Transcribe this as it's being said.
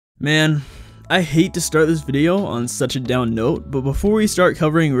Man, I hate to start this video on such a down note, but before we start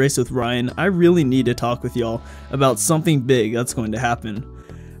covering Race with Ryan, I really need to talk with y'all about something big that's going to happen.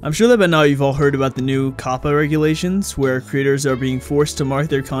 I'm sure that by now you've all heard about the new COPPA regulations, where creators are being forced to mark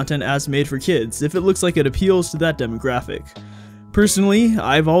their content as made for kids if it looks like it appeals to that demographic. Personally,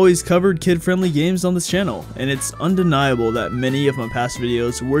 I've always covered kid-friendly games on this channel, and it's undeniable that many of my past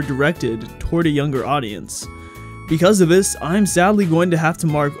videos were directed toward a younger audience. Because of this, I'm sadly going to have to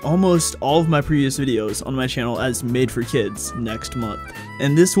mark almost all of my previous videos on my channel as made for kids next month.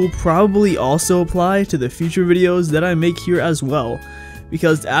 And this will probably also apply to the future videos that I make here as well,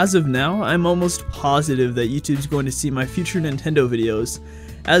 because as of now, I'm almost positive that YouTube's going to see my future Nintendo videos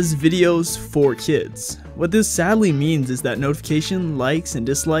as videos for kids. What this sadly means is that notification, likes, and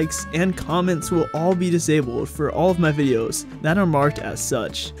dislikes, and comments will all be disabled for all of my videos that are marked as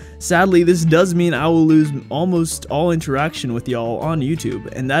such. Sadly, this does mean I will lose almost all interaction with y'all on YouTube,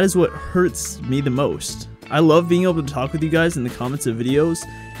 and that is what hurts me the most. I love being able to talk with you guys in the comments of videos,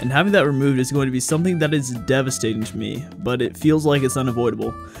 and having that removed is going to be something that is devastating to me, but it feels like it's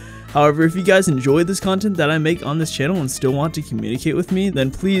unavoidable. However, if you guys enjoy this content that I make on this channel and still want to communicate with me,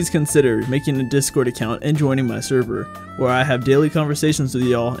 then please consider making a Discord account and joining my server, where I have daily conversations with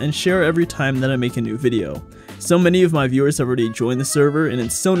y'all and share every time that I make a new video. So many of my viewers have already joined the server, and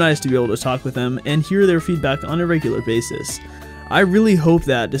it's so nice to be able to talk with them and hear their feedback on a regular basis. I really hope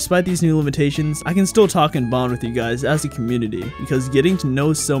that, despite these new limitations, I can still talk and bond with you guys as a community, because getting to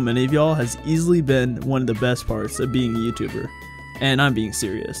know so many of y'all has easily been one of the best parts of being a YouTuber. And I'm being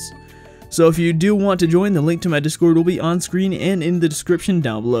serious. So if you do want to join, the link to my Discord will be on screen and in the description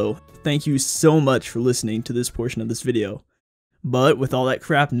down below. Thank you so much for listening to this portion of this video. But with all that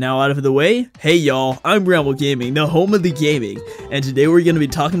crap now out of the way, hey y'all, I'm Ramble Gaming, the home of the gaming, and today we're going to be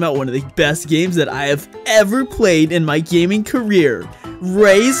talking about one of the best games that I have ever played in my gaming career,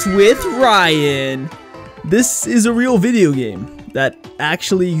 Race with Ryan. This is a real video game that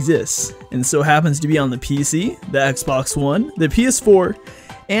actually exists, and so happens to be on the PC, the Xbox One, the PS4,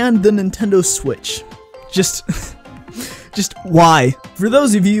 and the Nintendo Switch. Just why? For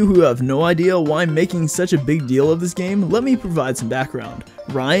those of you who have no idea why I'm making such a big deal of this game, let me provide some background.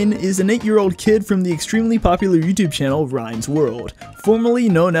 Ryan is an 8-year-old kid from the extremely popular YouTube channel Ryan's World, formerly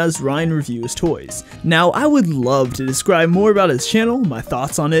known as Ryan Reviews Toys. Now, I would love to describe more about his channel, my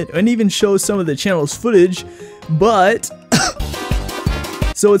thoughts on it, and even show some of the channel's footage, but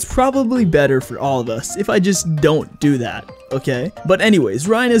so it's probably better for all of us if I just don't do that, okay? But anyways,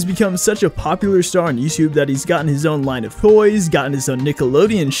 Ryan has become such a popular star on YouTube that he's gotten his own line of toys, gotten his own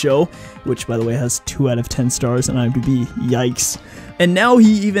Nickelodeon show, which by the way has 2 out of 10 stars on IMDb, yikes. And now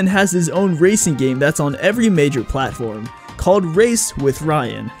he even has his own racing game that's on every major platform, called Race with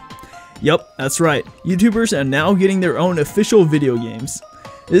Ryan. Yup, that's right, YouTubers are now getting their own official video games.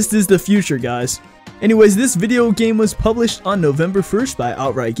 This is the future, guys. Anyways, this video game was published on November 1st by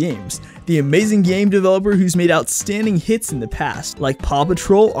Outright Games, the amazing game developer who's made outstanding hits in the past, like Paw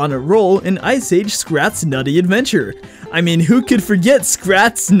Patrol on a Roll and Ice Age Scrat's Nutty Adventure. I mean, who could forget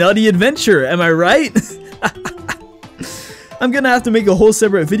Scrat's Nutty Adventure, am I right? I'm gonna have to make a whole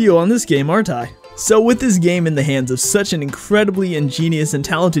separate video on this game, aren't I? So with this game in the hands of such an incredibly ingenious and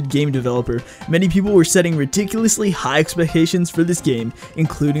talented game developer, many people were setting ridiculously high expectations for this game,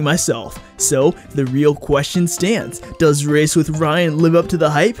 including myself. So the real question stands, does Race with Ryan live up to the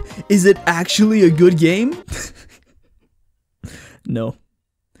hype? Is it actually a good game? No.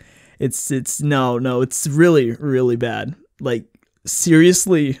 No, it's really bad. Like,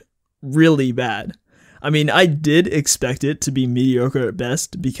 seriously, really bad. I mean, I did expect it to be mediocre at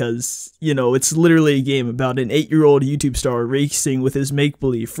best because, you know, it's literally a game about an 8-year-old YouTube star racing with his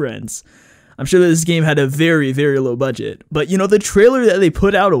make-believe friends. I'm sure that this game had a very low budget, but you know, the trailer that they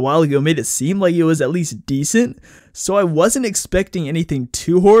put out a while ago made it seem like it was at least decent, so I wasn't expecting anything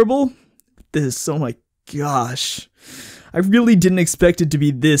too horrible. Oh my gosh. I really didn't expect it to be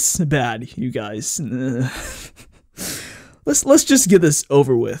this bad, you guys. Let's just get this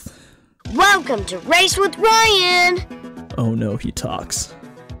over with. Welcome to Race with Ryan! Oh no, he talks.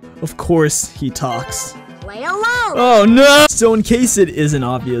 Of course he talks. Play alone! Oh no! So in case it isn't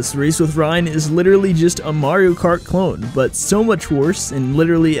obvious, Race with Ryan is literally just a Mario Kart clone, but so much worse in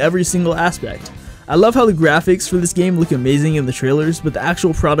literally every single aspect. I love how the graphics for this game look amazing in the trailers, but the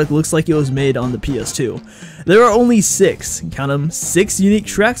actual product looks like it was made on the PS2. There are only 6, count them, 6 unique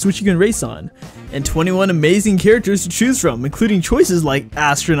tracks which you can race on, and 21 amazing characters to choose from, including choices like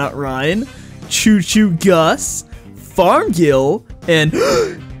Astronaut Ryan, Choo Choo Gus, Farm Gil, and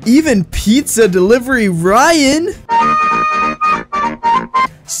even Pizza Delivery Ryan!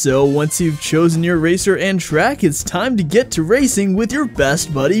 So once you've chosen your racer and track, it's time to get to racing with your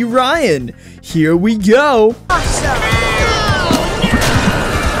best buddy Ryan. Here we go! Awesome!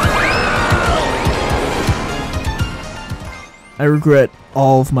 I regret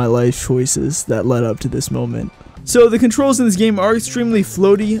all of my life choices that led up to this moment. So the controls in this game are extremely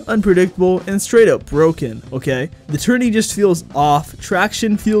floaty, unpredictable, and straight up broken, okay? The turning just feels off,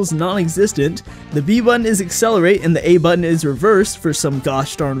 traction feels non-existent, the B button is accelerate and the A button is reversed for some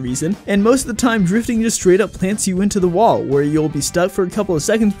gosh darn reason, and most of the time drifting just straight up plants you into the wall, where you'll be stuck for a couple of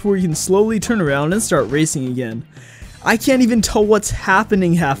seconds before you can slowly turn around and start racing again. I can't even tell what's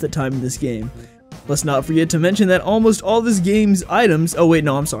happening half the time in this game. Let's not forget to mention that almost all this game's items,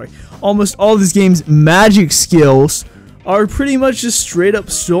 almost all this game's magic skills are pretty much just straight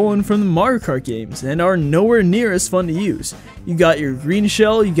up stolen from the Mario Kart games and are nowhere near as fun to use. You got your green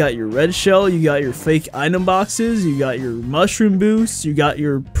shell, you got your red shell, you got your fake item boxes, you got your mushroom boosts, you got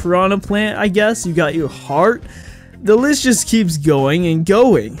your piranha plant, I guess, you got your heart. The list just keeps going and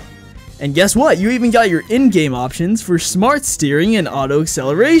going. And guess what? You even got your in-game options for smart steering and auto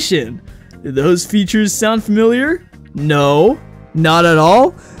acceleration. Do those features sound familiar? No, not at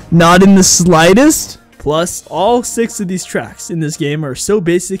all, not in the slightest. Plus, all 6 of these tracks in this game are so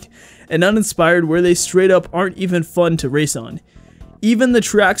basic and uninspired where they straight up aren't even fun to race on. Even the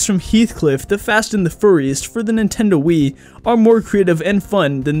tracks from Heathcliff, the Fast and the Furriest for the Nintendo Wii are more creative and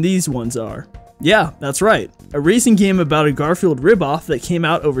fun than these ones are. Yeah, that's right. A racing game about a Garfield ripoff that came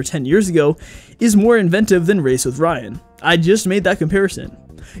out over 10 years ago is more inventive than Race with Ryan. I just made that comparison.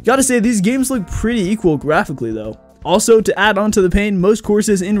 Gotta say, these games look pretty equal graphically though. Also, to add on to the pain, most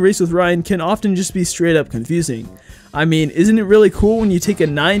courses in Race with Ryan can often just be straight up confusing. I mean, isn't it really cool when you take a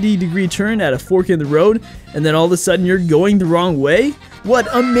 90-degree turn at a fork in the road and then all of a sudden you're going the wrong way?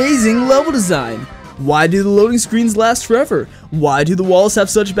 What amazing level design! Why do the loading screens last forever? Why do the walls have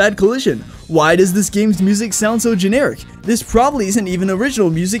such bad collision? Why does this game's music sound so generic? This probably isn't even original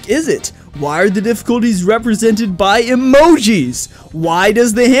music, is it? Why are the difficulties represented by emojis? Why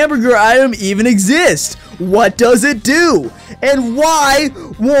does the hamburger item even exist? What does it do? And why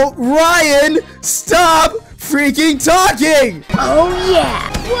won't Ryan stop freaking talking? Oh yeah!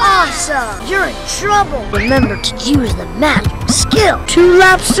 Awesome! You're in trouble! Remember to use the magic skill! 2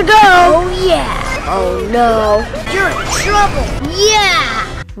 laps to go! Oh yeah! Oh no! You're in trouble!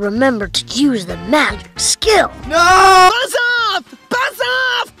 Yeah! Remember to use the magic skill! No! Buzz off! Buzz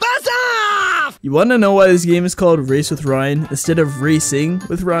off! Buzz off! You wanna know why this game is called Race with Ryan instead of Racing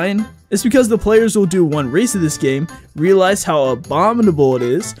with Ryan? It's because the players will do one race of this game, realize how abominable it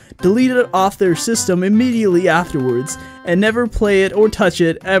is, delete it off their system immediately afterwards, and never play it or touch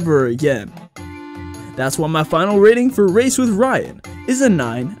it ever again. That's why my final rating for Race with Ryan is a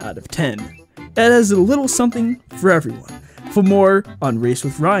 9 out of 10. It has a little something for everyone. For more on Race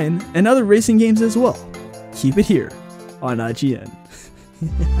with Ryan and other racing games as well, keep it here on IGN.